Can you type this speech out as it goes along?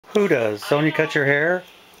Who does? Sonya cut your hair?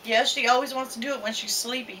 Yes, she always wants to do it when she's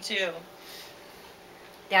sleepy, too.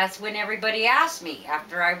 That's when everybody asks me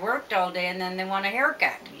after I worked all day and then they want a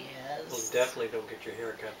haircut. Yes. Well, definitely don't get your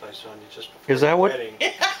hair cut by Sonya just before Is that your what? wedding.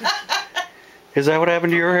 Is that what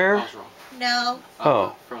happened to your I hair? was wrong. No.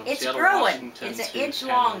 Oh. From It's Seattle, growing. Washington It's an to inch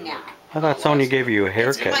Canada, long now. I thought Sonya gave you a My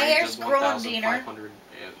haircut. hair's growing, Diener.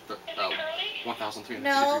 1,353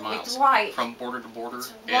 No, miles. It's white. From border to border,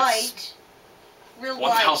 It's white. Real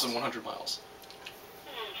white. 1,100 miles.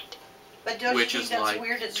 But don't Which you is think that's like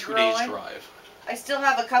weird? It's 2 days growing. drive. I still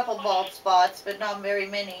have a couple bald spots, but not very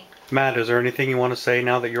many. Matt, is there anything you want to say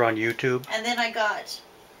now that you're on YouTube? And then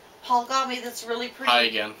Paul got me this really pretty Hi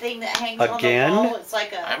again. thing that hangs Again? on the wall. It's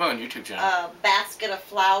like I have a my own YouTube channel. basket of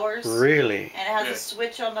flowers. Really? And it has Good. a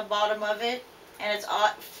switch on the bottom of it. And it's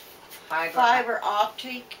Fiber. fiber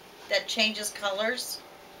optic that changes colors.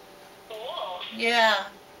 Yeah.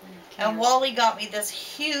 And Wally got me this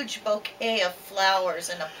huge bouquet of flowers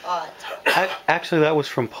in a pot. Actually, that was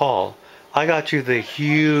from Paul. I got you the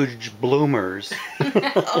huge bloomers.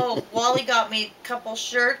 Oh, Wally got me a couple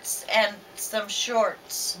shirts and some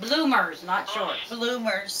shorts. Bloomers, not shorts.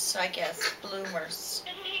 Bloomers, I guess. Bloomers.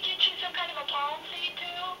 Didn't he get you some kind of a palm seed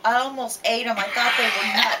too? I almost ate them. I thought they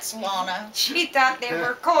were nuts, Lana. She thought they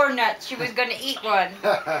were corn nuts. She was going to eat one.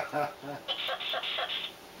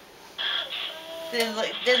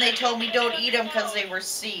 Then they told me don't eat them because they were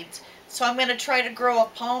seeds. So I'm going to try to grow a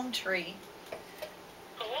palm tree.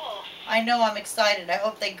 Cool. I know, I'm excited. I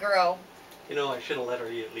hope they grow. You know, I should have let her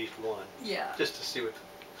eat at least one. Yeah. Just to see what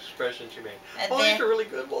expression she made. And Oh, then- these are really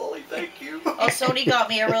good, Wally. Thank you. Oh, Sony got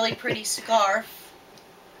me a really pretty scarf.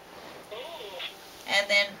 Ooh. And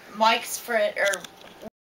then Mike's friend, or